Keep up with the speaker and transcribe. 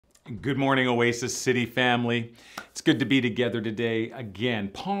Good morning, Oasis City family. It's good to be together today again.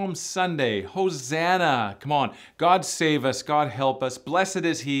 Palm Sunday, Hosanna. Come on, God save us, God help us. Blessed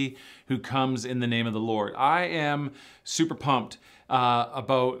is he who comes in the name of the Lord. I am super pumped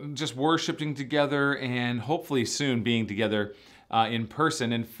about just worshiping together and hopefully soon being together in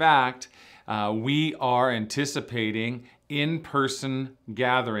person. In fact, we are anticipating in-person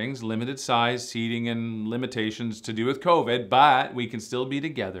gatherings, limited size seating and limitations to do with COVID, but we can still be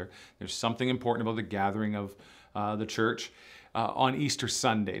together. There's something important about the gathering of the church on Easter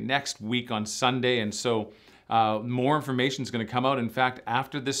Sunday, next week on Sunday. And so more information is going to come out. In fact,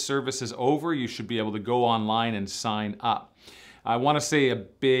 after this service is over, you should be able to go online and sign up. I want to say a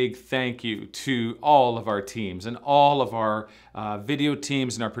big thank you to all of our teams and all of our video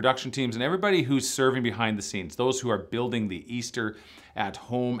teams and our production teams and everybody who's serving behind the scenes, those who are building the Easter at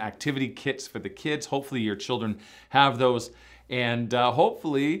home activity kits for the kids. Hopefully your children have those. And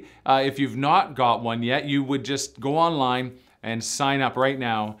hopefully, if you've not got one yet, you would just go online and sign up right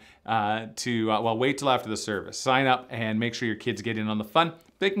now well, wait till after the service. Sign up and make sure your kids get in on the fun.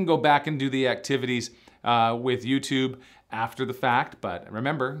 They can go back and do the activities with YouTube after the fact, but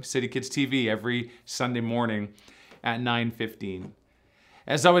remember, City Kids TV every Sunday morning at 9:15.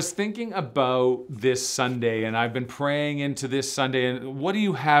 As I was thinking about this Sunday, and I've been praying into this Sunday, and what do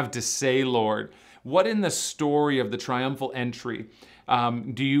you have to say, Lord? What in the story of the triumphal entry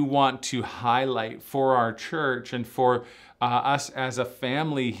do you want to highlight for our church and for us as a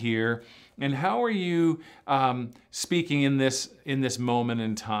family here? And how are you speaking in this moment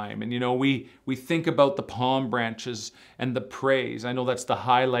in time? And you know, we think about the palm branches and the praise. I know that's the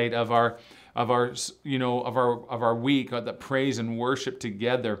highlight of our week, the praise and worship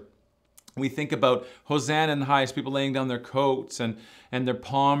together. We think about Hosanna in the highest, people laying down their coats and their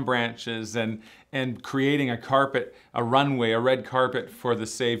palm branches and creating a carpet, a runway, a red carpet for the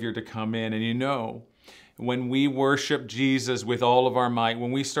Savior to come in. And you know, when we worship Jesus with all of our might,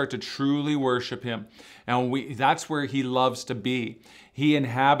 when we start to truly worship him, and that's where he loves to be. He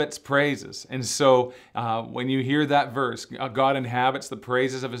inhabits praises. And so when you hear that verse, God inhabits the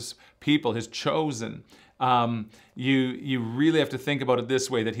praises of his people, his chosen. You really have to think about it this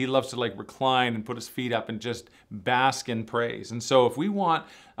way, that he loves to like recline and put his feet up and just bask in praise. And so if we want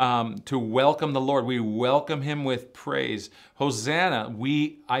to welcome the Lord, we welcome him with praise. Hosanna,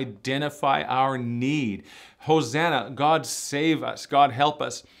 we identify our need. Hosanna, God save us, God help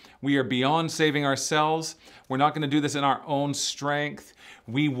us. We are beyond saving ourselves. We're not going to do this in our own strength.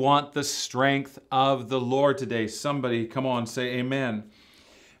 We want the strength of the Lord today. Somebody, come on, say amen.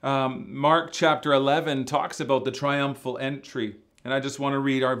 Mark chapter 11 talks about the triumphal entry. And I just want to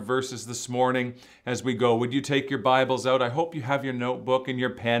read our verses this morning as we go. Would you take your Bibles out? I hope you have your notebook and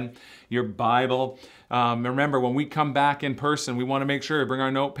your pen, your Bible. Remember, when we come back in person, we want to make sure to bring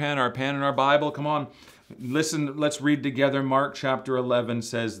our pen and our Bible. Come on, listen, let's read together. Mark chapter 11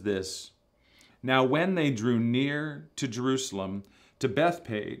 says this. Now when they drew near to Jerusalem, to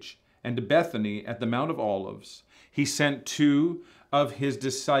Bethphage and to Bethany at the Mount of Olives, he sent two of his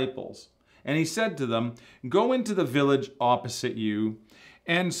disciples. And he said to them, go into the village opposite you,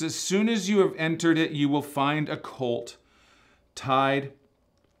 and as soon as you have entered it, you will find a colt tied,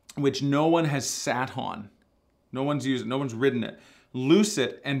 which no one has sat on. No one's used it, no one's ridden it. Loose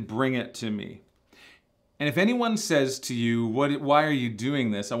it and bring it to me. And if anyone says to you, why are you doing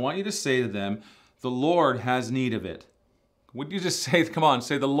this? I want you to say to them, the Lord has need of it. Would you just say, come on,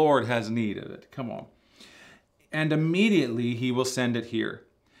 say the Lord has need of it. Come on. And immediately he will send it here.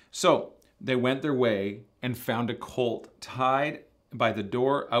 So they went their way and found a colt tied by the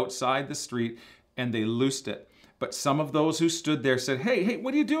door outside the street, and they loosed it. But some of those who stood there said, hey,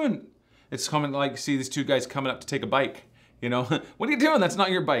 what are you doing? It's coming like, see these two guys coming up to take a bike. You know, what are you doing? That's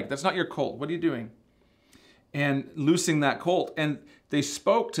not your bike. That's not your colt. What are you doing? And loosing that colt. And they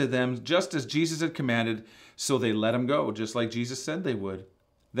spoke to them just as Jesus had commanded, so they let him go, just like Jesus said they would.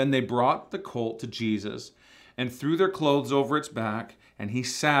 Then they brought the colt to Jesus and threw their clothes over its back, and he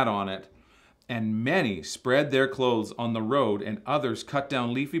sat on it. And many spread their clothes on the road, and others cut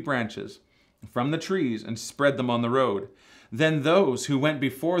down leafy branches from the trees and spread them on the road. Then those who went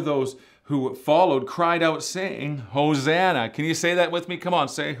before those who followed cried out, saying, Hosanna. Can you say that with me? Come on,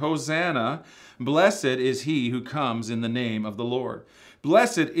 say Hosanna. Blessed is he who comes in the name of the Lord.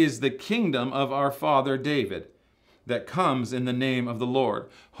 Blessed is the kingdom of our father David that comes in the name of the Lord.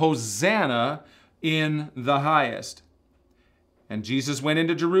 Hosanna in the highest. And Jesus went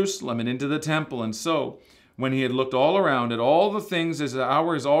into Jerusalem and into the temple. And so, when he had looked all around at all the things as the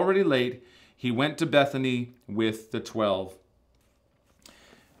hour is already late, he went to Bethany with the 12.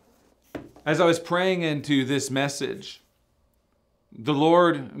 As I was praying into this message, the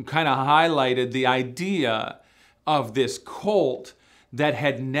Lord kind of highlighted the idea of this colt that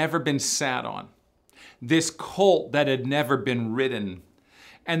had never been sat on, this colt that had never been ridden,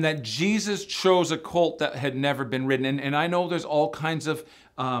 and that Jesus chose a colt that had never been ridden. And I know there's all kinds of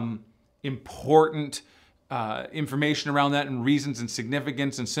important information around that, and reasons and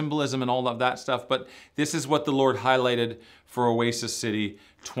significance and symbolism and all of that stuff, but this is what the Lord highlighted for Oasis City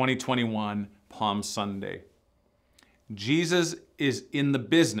 2021 Palm Sunday. Jesus is in the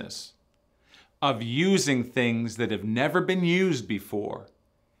business of using things that have never been used before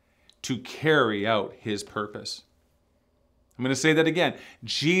to carry out his purpose. I'm going to say that again.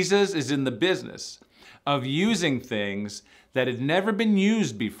 Jesus is in the business of using things that had never been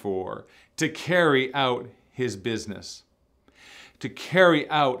used before to carry out his business, to carry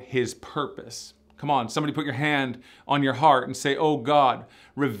out his purpose. Come on, somebody put your hand on your heart and say, "Oh God,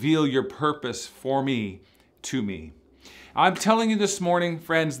 reveal your purpose for me, to me." I'm telling you this morning,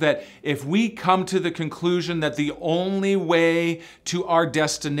 friends, that if we come to the conclusion that the only way to our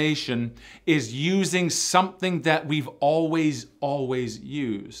destination is using something that we've always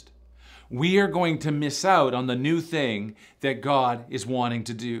used, we are going to miss out on the new thing that God is wanting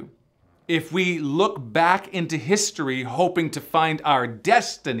to do. If we look back into history hoping to find our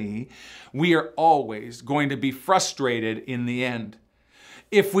destiny, we are always going to be frustrated in the end.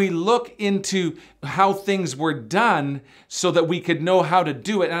 If we look into how things were done so that we could know how to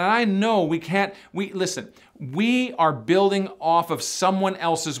do it, and I know listen, we are building off of someone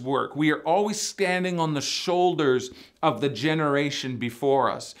else's work. We are always standing on the shoulders of the generation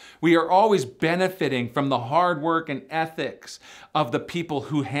before us. We are always benefiting from the hard work and ethics of the people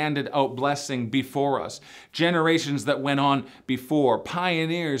who handed out blessing before us. Generations that went on before,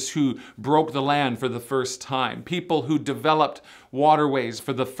 pioneers who broke the land for the first time, people who developed waterways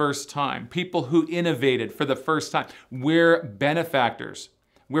for the first time, people who innovated for the first time. We're benefactors.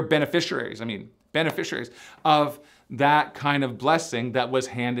 We're beneficiaries of that kind of blessing that was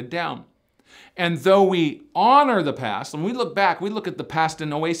handed down. And though we honor the past, and we look back, we look at the past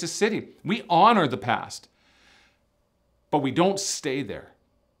in Oasis City, we honor the past, but we don't stay there,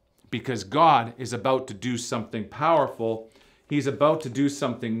 because God is about to do something powerful. He's about to do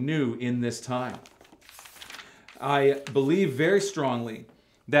something new in this time. I believe very strongly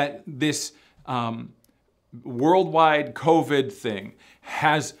that this worldwide COVID thing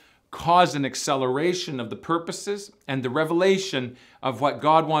has caused an acceleration of the purposes and the revelation of what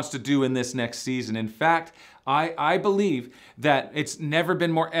God wants to do in this next season. In fact, I believe that it's never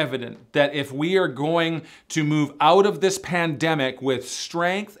been more evident that if we are going to move out of this pandemic with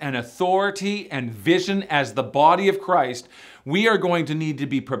strength and authority and vision as the body of Christ, we are going to need to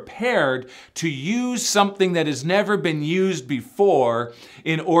be prepared to use something that has never been used before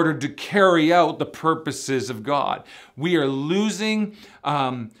in order to carry out the purposes of God. We are losing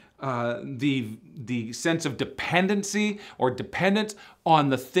the sense of dependency or dependence on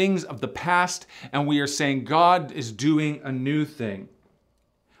the things of the past, and we are saying God is doing a new thing.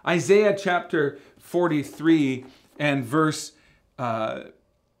 Isaiah chapter 43 and verse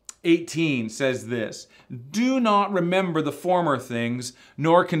 18 says this: "Do not remember the former things,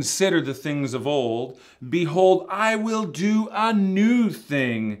 nor consider the things of old. Behold, I will do a new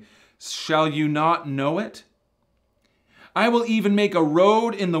thing. Shall you not know it? I will even make a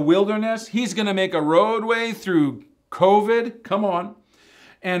road in the wilderness." He's going to make a roadway through COVID. Come on.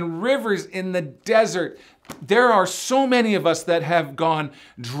 "And rivers in the desert." There are so many of us that have gone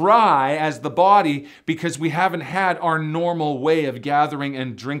dry as the body because we haven't had our normal way of gathering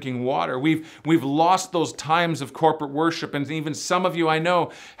and drinking water. We've lost those times of corporate worship, and even some of you I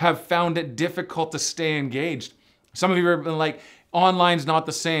know have found it difficult to stay engaged. Some of you have been like, online's not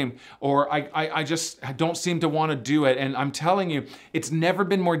the same, or I just don't seem to want to do it. And I'm telling you, it's never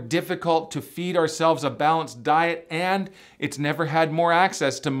been more difficult to feed ourselves a balanced diet, and it's never had more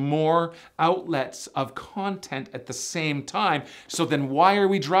access to more outlets of content at the same time. So then why are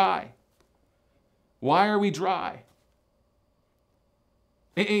we dry? Why are we dry?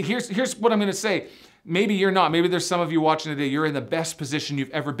 Here's what I'm going to say. Maybe you're not. Maybe there's some of you watching today, you're in the best position you've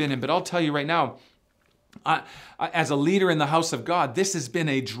ever been in. But I'll tell you right now, as a leader in the house of God, this has been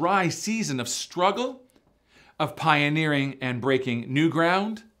a dry season of struggle, of pioneering and breaking new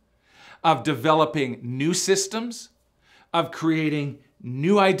ground, of developing new systems, of creating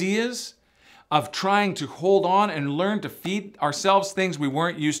new ideas, of trying to hold on and learn to feed ourselves things we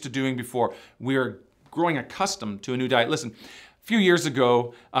weren't used to doing before. We are growing accustomed to a new diet. Listen, a few years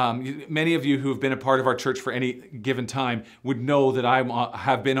ago, many of you who have been a part of our church for any given time would know that I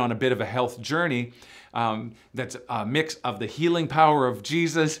have been on a bit of a health journey. That's a mix of the healing power of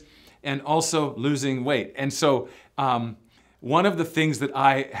Jesus and also losing weight. And so one of the things that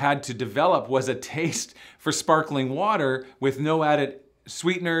I had to develop was a taste for sparkling water with no added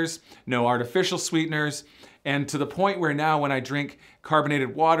sweeteners, no artificial sweeteners, and to the point where now when I drink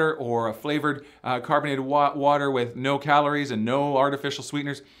carbonated water or a flavored carbonated water with no calories and no artificial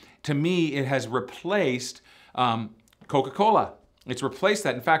sweeteners, to me it has replaced Coca-Cola. It's replaced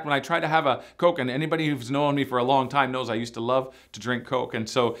that. In fact, when I try to have a Coke, and anybody who's known me for a long time knows I used to love to drink Coke, and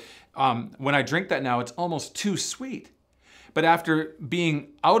so when I drink that now, it's almost too sweet. But after being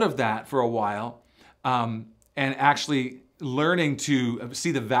out of that for a while and actually learning to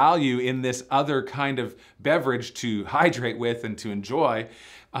see the value in this other kind of beverage to hydrate with and to enjoy,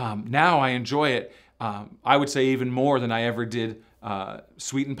 now I enjoy it, I would say even more than I ever did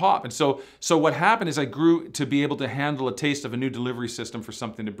sweetened pop. And so what happened is I grew to be able to handle a taste of a new delivery system for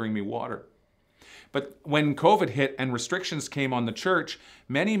something to bring me water. But when COVID hit and restrictions came on the church,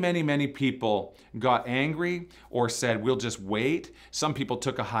 many people got angry or said, we'll just wait. Some people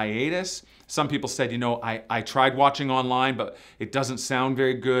took a hiatus. Some people said, you know, I tried watching online, but it doesn't sound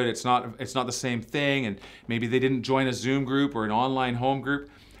very good. It's not the same thing. And maybe they didn't join a Zoom group or an online home group.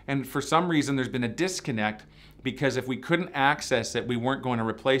 And for some reason, there's been a disconnect because if we couldn't access it, we weren't going to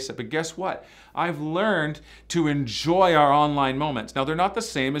replace it. But guess what? I've learned to enjoy our online moments. Now, they're not the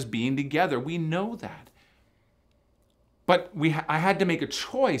same as being together. We know that. But I had to make a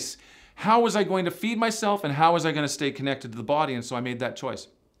choice. How was I going to feed myself and how was I going to stay connected to the body? And so I made that choice.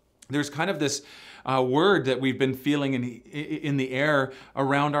 There's kind of this word that we've been feeling in the air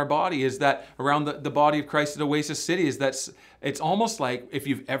around our body, is that around the body of Christ at Oasis City, is that it's almost like if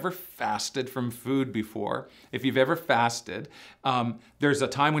you've ever fasted from food before, if you've ever fasted, there's a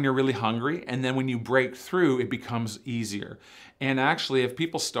time when you're really hungry, and then when you break through, it becomes easier. And actually, if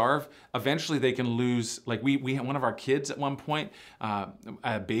people starve, eventually they can lose, like we had one of our kids at one point,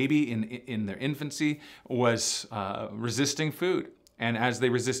 a baby in their infancy was resisting food. And as they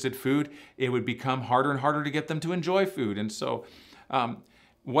resisted food, it would become harder and harder to get them to enjoy food. And so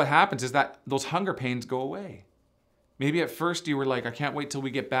what happens is that those hunger pains go away. Maybe at first you were like, I can't wait till we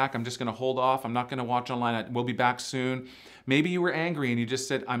get back. I'm just going to hold off. I'm not going to watch online. We'll be back soon. Maybe you were angry and you just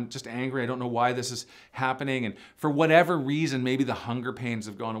said, I'm just angry. I don't know why this is happening. And for whatever reason, maybe the hunger pains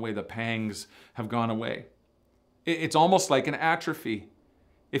have gone away. The pangs have gone away. It's almost like an atrophy.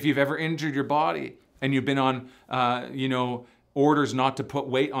 If you've ever injured your body and you've been on, orders not to put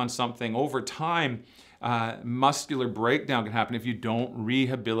weight on something, over time, muscular breakdown can happen if you don't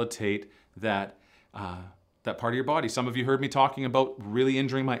rehabilitate that part of your body. Some of you heard me talking about really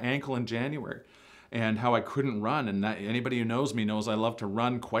injuring my ankle in January and how I couldn't run. And anybody who knows me knows I love to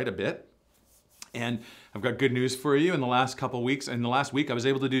run quite a bit. And I've got good news for you. In the last couple weeks, in the last week, I was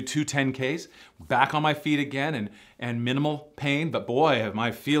able to do 2 10Ks, back on my feet again, and minimal pain. But boy, am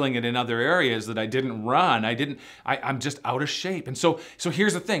I feeling it in other areas that I didn't run. I'm just out of shape. And so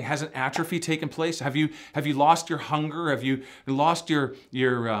here's the thing: has an atrophy taken place? Have you lost your hunger? Have you lost your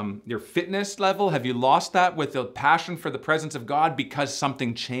fitness level? Have you lost that with the passion for the presence of God because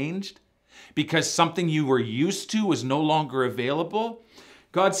something changed? Because something you were used to was no longer available?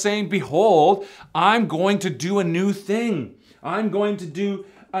 God's saying, behold, I'm going to do a new thing. I'm going to do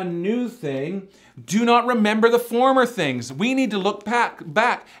a new thing. Do not remember the former things. We need to look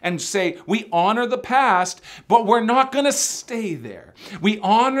back and say, we honor the past, but we're not going to stay there. We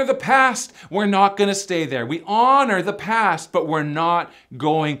honor the past, we're not going to stay there. We honor the past, but we're not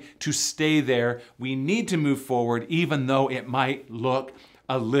going to stay there. We need to move forward, even though it might look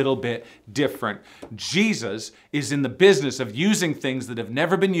a little bit different. Jesus is in the business of using things that have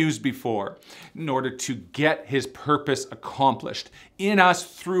never been used before in order to get his purpose accomplished in us,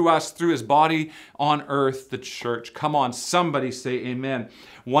 through his body on earth, the church. Come on, somebody say amen.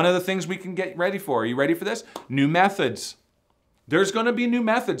 One of the things we can get ready for, are you ready for this? New methods. There's going to be new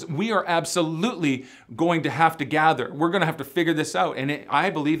methods. We are absolutely going to have to gather. We're going to have to figure this out. And I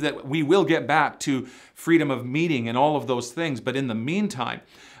believe that we will get back to freedom of meeting and all of those things. But in the meantime,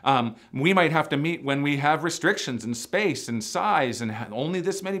 we might have to meet when we have restrictions in space and size and only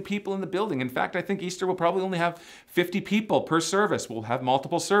this many people in the building. In fact, I think Easter will probably only have 50 people per service. We'll have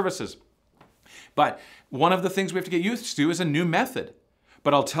multiple services. But one of the things we have to get used to is a new method.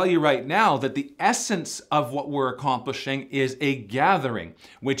 But I'll tell you right now that the essence of what we're accomplishing is a gathering,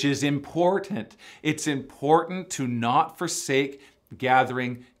 which is important. It's important to not forsake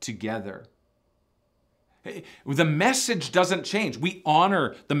gathering together. The message doesn't change. We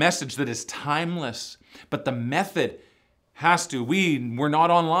honor the message that is timeless, but the method has to. We were not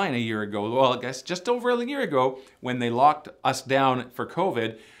online a year ago. Well, I guess just over a year ago when they locked us down for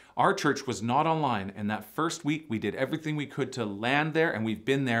COVID, our church was not online, and that first week we did everything we could to land there, and we've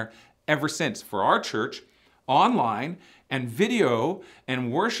been there ever since. For our church, online And video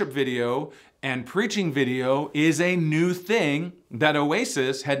and worship video and preaching video is a new thing that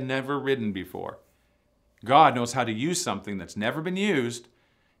Oasis had never ridden before. God knows how to use something that's never been used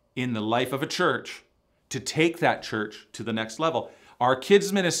in the life of a church to take that church to the next level. Our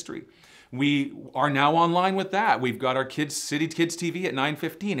kids ministry, we are now online with that. We've got our City Kids TV at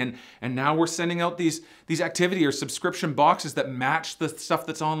 9:15, and now we're sending out these activity or subscription boxes that match the stuff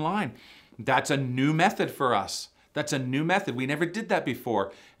that's online. That's a new method for us. That's a new method. We never did that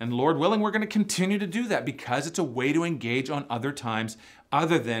before. And Lord willing, we're going to continue to do that because it's a way to engage on other times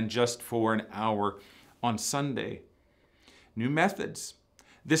other than just for an hour on Sunday. New methods.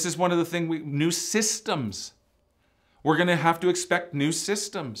 This is one of the things, new systems. We're going to have to expect new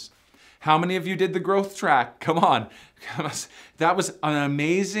systems. How many of you did the growth track? Come on. That was an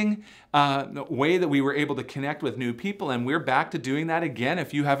amazing way that we were able to connect with new people, and we're back to doing that again.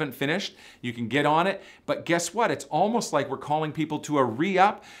 If you haven't finished, you can get on it. But guess what? It's almost like we're calling people to a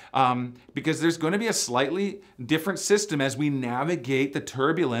re-up because there's going to be a slightly different system as we navigate the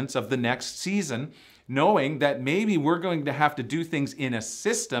turbulence of the next season, knowing that maybe we're going to have to do things in a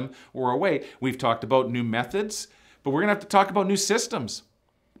system or a way. We've talked about new methods, but we're going to have to talk about new systems.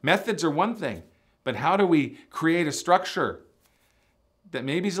 Methods are one thing, but how do we create a structure that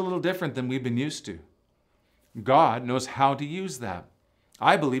maybe is a little different than we've been used to? God knows how to use that.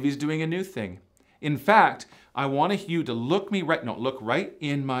 I believe He's doing a new thing. In fact, I want you to look right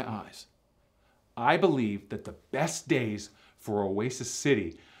in my eyes. I believe that the best days for Oasis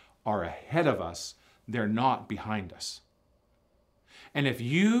City are ahead of us. They're not behind us. And if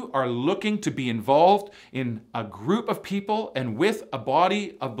you are looking to be involved in a group of people and with a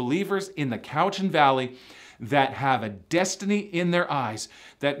body of believers in the Cowichan Valley that have a destiny in their eyes,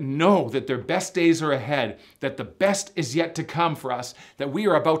 that know that their best days are ahead, that the best is yet to come for us, that we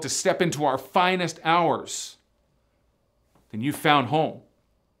are about to step into our finest hours, then you found home.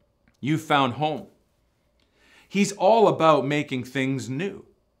 You found home. He's all about making things new.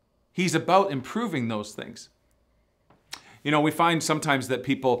 He's about improving those things. You know, we find sometimes that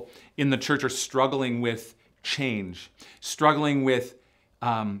people in the church are struggling with change, struggling with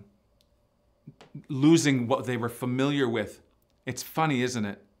losing what they were familiar with. It's funny, isn't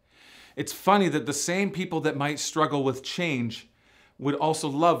it? It's funny that the same people that might struggle with change would also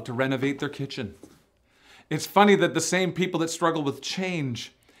love to renovate their kitchen. It's funny that the same people that struggle with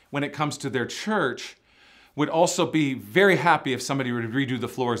change when it comes to their church would also be very happy if somebody were to redo the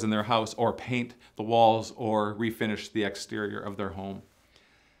floors in their house or paint the walls or refinish the exterior of their home.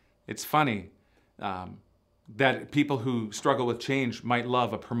 It's funny that people who struggle with change might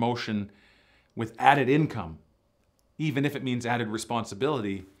love a promotion with added income, even if it means added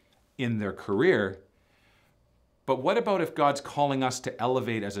responsibility in their career. But what about if God's calling us to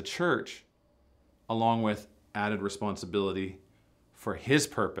elevate as a church along with added responsibility for His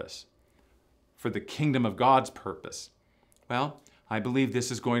purpose? For the kingdom of God's purpose? Well, I believe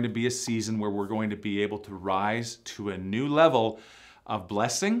this is going to be a season where we're going to be able to rise to a new level of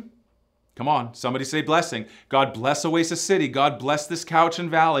blessing. Come on, somebody say blessing. God bless Oasis City. God bless this Cowichan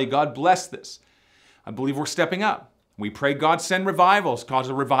Valley. God bless this. I believe we're stepping up. We pray God send revivals, cause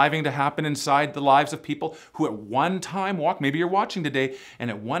a reviving to happen inside the lives of people who at one time walked, maybe you're watching today,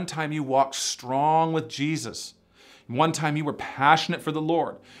 and at one time you walked strong with Jesus. One time you were passionate for the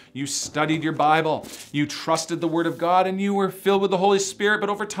Lord. You studied your Bible. You trusted the Word of God and you were filled with the Holy Spirit, but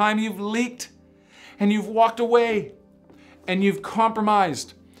over time you've leaked and you've walked away and you've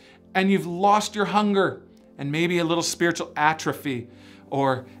compromised and you've lost your hunger and maybe a little spiritual atrophy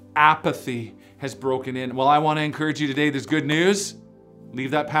or apathy has broken in. Well, I want to encourage you today. There's good news.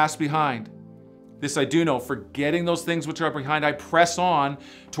 Leave that past behind. This I do know, forgetting those things which are behind, I press on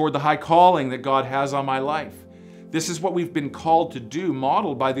toward the high calling that God has on my life. This is what we've been called to do,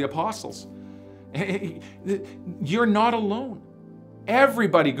 modeled by the apostles. You're not alone.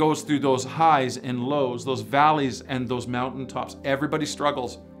 Everybody goes through those highs and lows, those valleys and those mountaintops. Everybody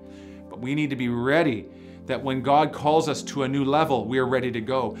struggles. But we need to be ready that when God calls us to a new level, we are ready to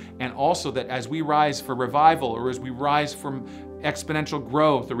go. And also that as we rise for revival, or as we rise from exponential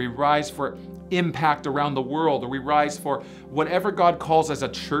growth, or we rise for impact around the world, or we rise for whatever God calls as a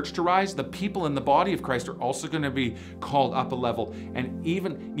church to rise, the people in the body of Christ are also going to be called up a level. And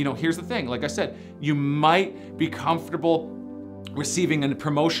even, here's the thing, like I said, you might be comfortable receiving a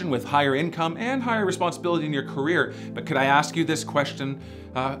promotion with higher income and higher responsibility in your career. But could I ask you this question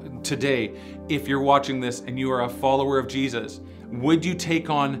today? If you're watching this and you are a follower of Jesus, would you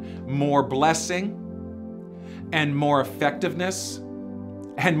take on more blessing and more effectiveness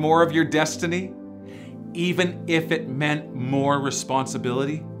and more of your destiny, even if it meant more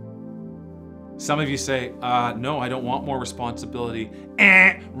responsibility? Some of you say, no, I don't want more responsibility.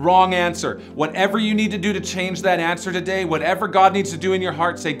 Wrong answer. Whatever you need to do to change that answer today, whatever God needs to do in your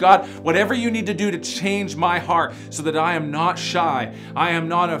heart, say, God, whatever you need to do to change my heart so that I am not shy, I am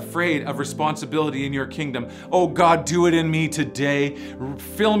not afraid of responsibility in your kingdom. Oh God, do it in me today.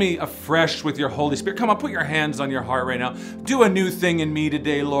 Fill me afresh with your Holy Spirit. Come on, put your hands on your heart right now. Do a new thing in me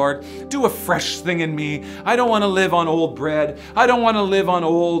today, Lord. Do a fresh thing in me. I don't want to live on old bread. I don't want to live on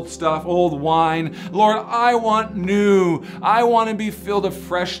old stuff, old wine. Lord, I want new. I want to be filled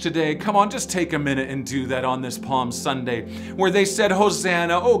afresh today. Come on, just take a minute and do that on this Palm Sunday, where they said,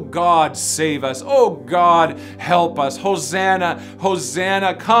 Hosanna, oh God, save us. Oh God, help us. Hosanna,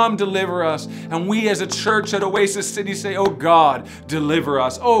 Hosanna, come deliver us. And we as a church at Oasis City say, oh God, deliver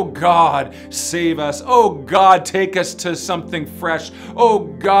us. Oh God, save us. Oh God, take us to something fresh. Oh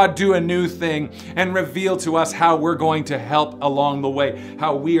God, do a new thing and reveal to us how we're going to help along the way,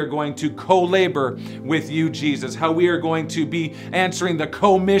 how we are going to co-labor with you, Jesus, how we are going to be answering the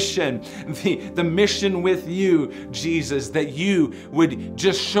commission, the mission with you, Jesus, that you would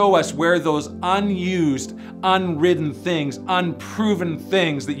just show us where those unused, unridden things, unproven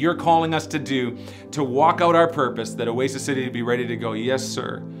things that you're calling us to do, to walk out our purpose, that Oasis City to be ready to go, yes,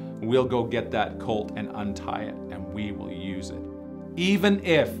 sir, we'll go get that colt and untie it, and we will use it. Even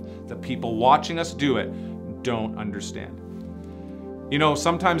if the people watching us do it don't understand. You know,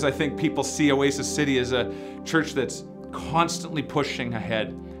 sometimes I think people see Oasis City as a church that's constantly pushing ahead.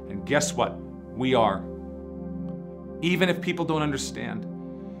 And guess what? We are. Even if people don't understand,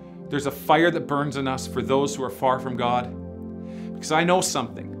 there's a fire that burns in us for those who are far from God. Because I know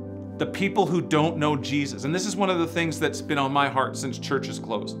something. The people who don't know Jesus, and this is one of the things that's been on my heart since church is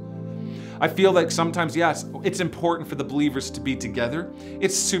closed. I feel like sometimes, yes, it's important for the believers to be together.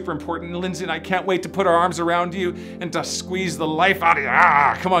 It's super important. Lindsay and I can't wait to put our arms around you and to squeeze the life out of you.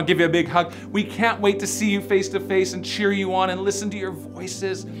 Come on, give you a big hug. We can't wait to see you face to face and cheer you on and listen to your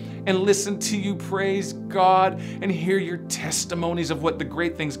voices and listen to you praise God and hear your testimonies of what the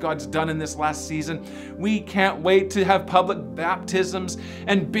great things God's done in this last season. We can't wait to have public baptisms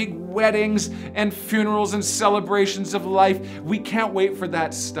and big weddings and funerals and celebrations of life. We can't wait for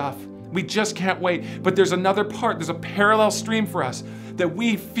that stuff. We just can't wait. But there's another part, there's a parallel stream for us, that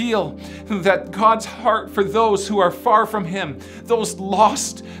we feel that God's heart for those who are far from Him, those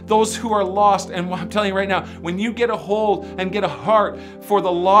lost, those who are lost. And I'm telling you right now, when you get a hold and get a heart for the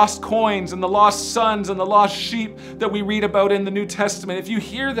lost coins and the lost sons and the lost sheep that we read about in the New Testament, if you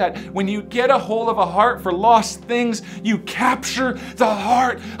hear that, when you get a hold of a heart for lost things, you capture the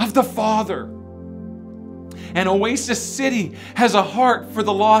heart of the Father. And Oasis City has a heart for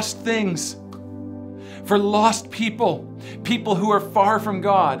the lost things, for lost people, people who are far from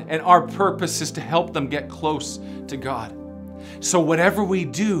God, and our purpose is to help them get close to God. So whatever we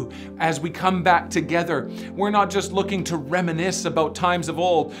do as we come back together, we're not just looking to reminisce about times of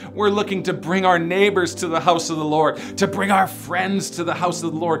old. We're looking to bring our neighbors to the house of the Lord, to bring our friends to the house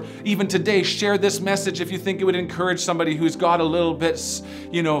of the Lord. Even today, share this message if you think it would encourage somebody who's got a little bit,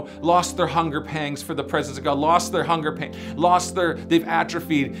 lost their hunger pangs for the presence of God, lost their hunger pain, they've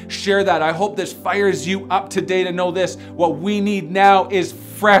atrophied. Share that. I hope this fires you up today to know this. What we need now is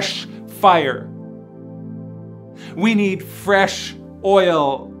fresh fire. We need fresh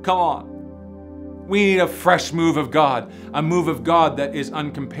oil. Come on. We need a fresh move of God, a move of God that is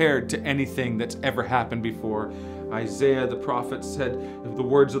uncompared to anything that's ever happened before. Isaiah the prophet said, the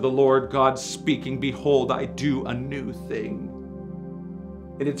words of the Lord, God speaking, behold, I do a new thing.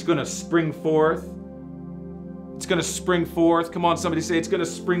 And it's going to spring forth. It's going to spring forth. Come on, somebody say it's going to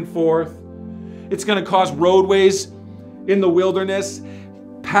spring forth. It's going to cause roadways in the wilderness,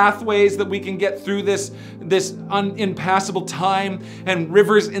 pathways that we can get through this impassable time, and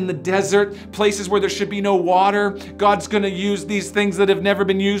rivers in the desert, places where there should be no water. God's going to use these things that have never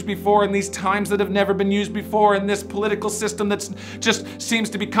been used before, in these times that have never been used before, in this political system that's just seems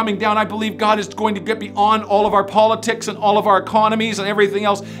to be coming down. I believe God is going to get beyond all of our politics and all of our economies and everything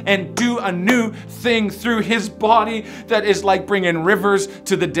else and do a new thing through His body that is like bringing rivers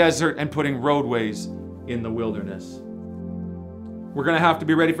to the desert and putting roadways in the wilderness. We're going to have to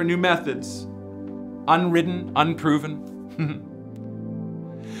be ready for new methods. Unridden, unproven.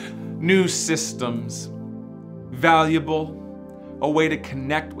 New systems. Valuable. A way to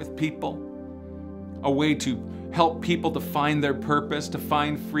connect with people. A way to help people to find their purpose, to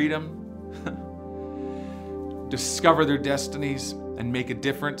find freedom. Discover their destinies and make a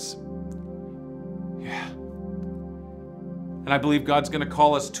difference. Yeah. And I believe God's going to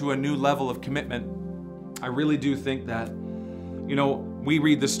call us to a new level of commitment. I really do think that. You know, we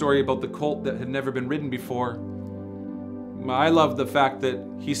read the story about the colt that had never been ridden before. I love the fact that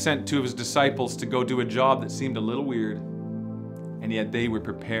he sent 2 of his disciples to go do a job that seemed a little weird, and yet they were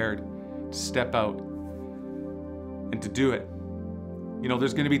prepared to step out and to do it. You know,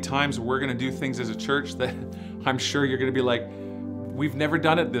 there's going to be times where we're going to do things as a church that I'm sure you're going to be like, we've never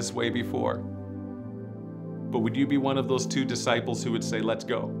done it this way before. But would you be one of those 2 disciples who would say, let's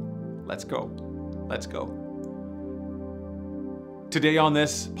go, let's go, let's go? Today on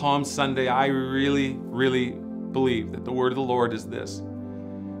this Palm Sunday, I really, really believe that the word of the Lord is this.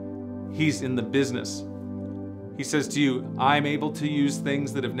 He's in the business. He says to you, I'm able to use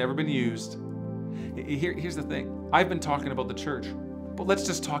things that have never been used. Here's the thing. I've been talking about the church, but let's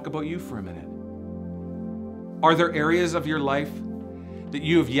just talk about you for a minute. Are there areas of your life that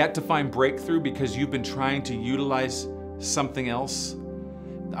you have yet to find breakthrough because you've been trying to utilize something else?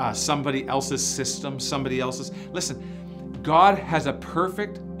 Somebody else's system, somebody else's... Listen, God has a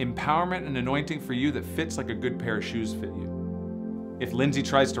perfect empowerment and anointing for you that fits like a good pair of shoes fit you. If Lindsay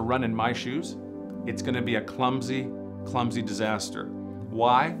tries to run in my shoes, it's going to be a clumsy, clumsy disaster.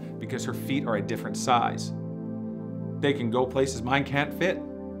 Why? Because her feet are a different size. They can go places mine can't fit.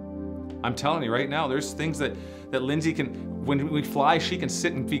 I'm telling you right now, there's things that Lindsay can, when we fly, she can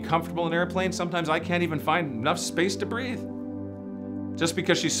sit and be comfortable in an airplane. Sometimes I can't even find enough space to breathe. Just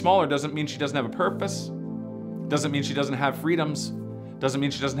because she's smaller doesn't mean she doesn't have a purpose. Doesn't mean she doesn't have freedoms. Doesn't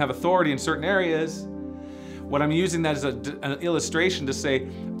mean she doesn't have authority in certain areas. What I'm using that as an illustration to say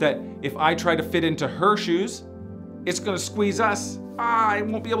that if I try to fit into her shoes, it's going to squeeze us. I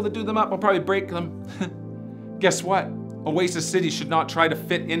won't be able to do them up. I'll probably break them. Guess what? Oasis City should not try to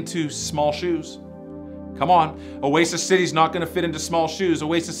fit into small shoes. Come on. Oasis City's not going to fit into small shoes.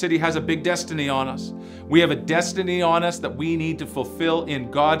 Oasis City has a big destiny on us. We have a destiny on us that we need to fulfill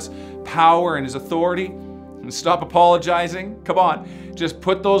in God's power and His authority. And stop apologizing. Come on. Just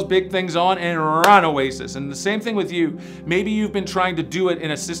put those big things on and run, Oasis. And the same thing with you. Maybe you've been trying to do it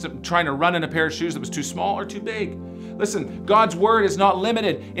in a system, trying to run in a pair of shoes that was too small or too big. Listen, God's word is not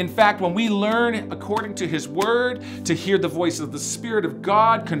limited. In fact, when we learn according to His word, to hear the voice of the Spirit of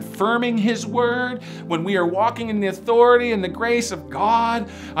God confirming His word, when we are walking in the authority and the grace of God,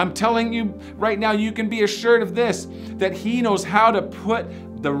 I'm telling you right now, you can be assured of this, that He knows how to put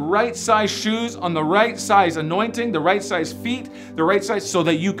the right size shoes on the right size anointing, the right size feet, the right size, so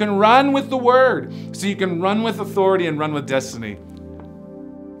that you can run with the word, so you can run with authority and run with destiny.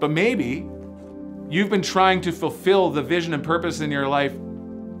 But maybe you've been trying to fulfill the vision and purpose in your life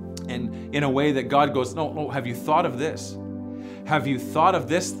and in a way that God goes, no, have you thought of this? Have you thought of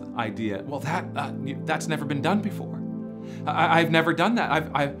this idea? Well, that's never been done before. I've never done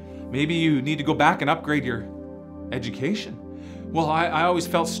that. Maybe you need to go back and upgrade your education. Well, I always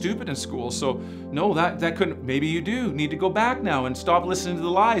felt stupid in school, so no, that couldn't. Maybe you do need to go back now and stop listening to the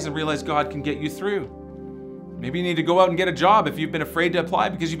lies and realize God can get you through. Maybe you need to go out and get a job if you've been afraid to apply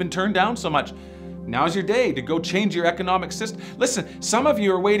because you've been turned down so much. Now's your day to go change your economic system. Listen, some of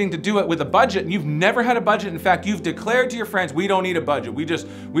you are waiting to do it with a budget and you've never had a budget. In fact, you've declared to your friends, we don't need a budget. We just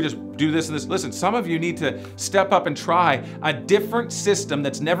do this and this. Listen, some of you need to step up and try a different system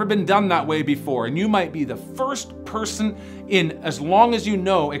that's never been done that way before. And you might be the first person in, as long as you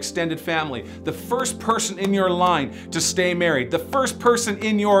know, extended family, the first person in your line to stay married, the first person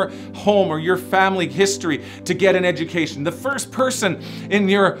in your home or your family history to get an education, the first person in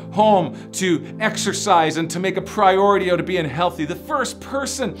your home to exercise and to make a priority out of being healthy, the first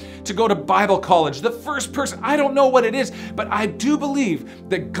person to go to Bible college, the first person, I don't know what it is, but I do believe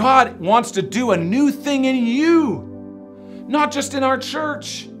that God wants to do a new thing in you, not just in our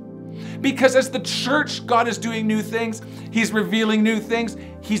church. Because as the church, God is doing new things. He's revealing new things.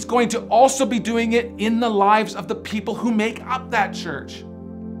 He's going to also be doing it in the lives of the people who make up that church.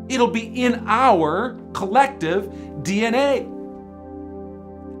 It'll be in our collective DNA.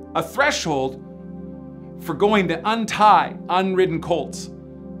 A threshold for going to untie unridden colts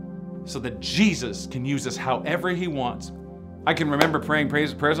so that Jesus can use us however He wants. I can remember praying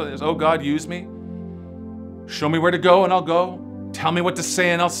prayers like this. Oh God, use me. Show me where to go and I'll go. Tell me what to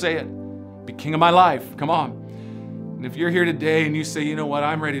say and I'll say it. Be king of my life. Come on. And if you're here today and you say, you know what,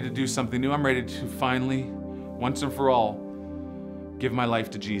 I'm ready to do something new. I'm ready to finally, once and for all, give my life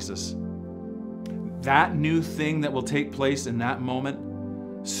to Jesus. That new thing that will take place in that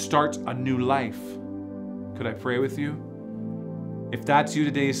moment starts a new life. Could I pray with you? If that's you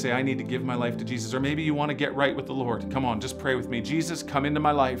today, say, I need to give my life to Jesus. Or maybe you want to get right with the Lord. Come on, just pray with me. Jesus, come into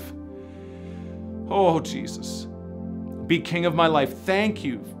my life. Oh, Jesus. Be king of my life. Thank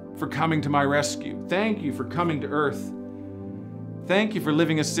you for coming to my rescue. Thank you for coming to earth. Thank you for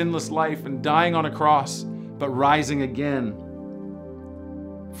living a sinless life and dying on a cross, but rising again.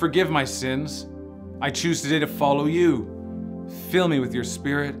 Forgive my sins. I choose today to follow you. Fill me with your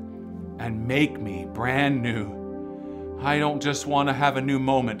Spirit and make me brand new. I don't just want to have a new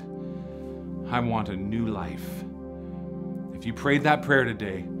moment. I want a new life. If you prayed that prayer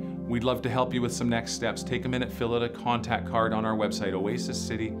today, we'd love to help you with some next steps. Take a minute, fill out a contact card on our website,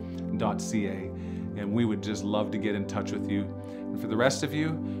 oasiscity.ca, and we would just love to get in touch with you. And for the rest of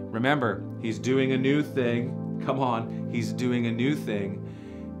you, remember, He's doing a new thing. Come on, He's doing a new thing.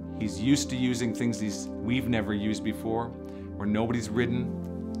 He's used to using things we've never used before, where nobody's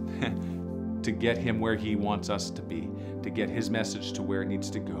ridden to get Him where He wants us to be, to get His message to where it needs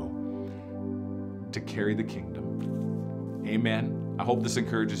to go, to carry the kingdom. Amen. I hope this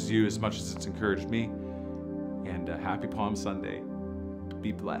encourages you as much as it's encouraged me. And happy Palm Sunday.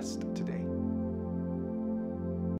 Be blessed today.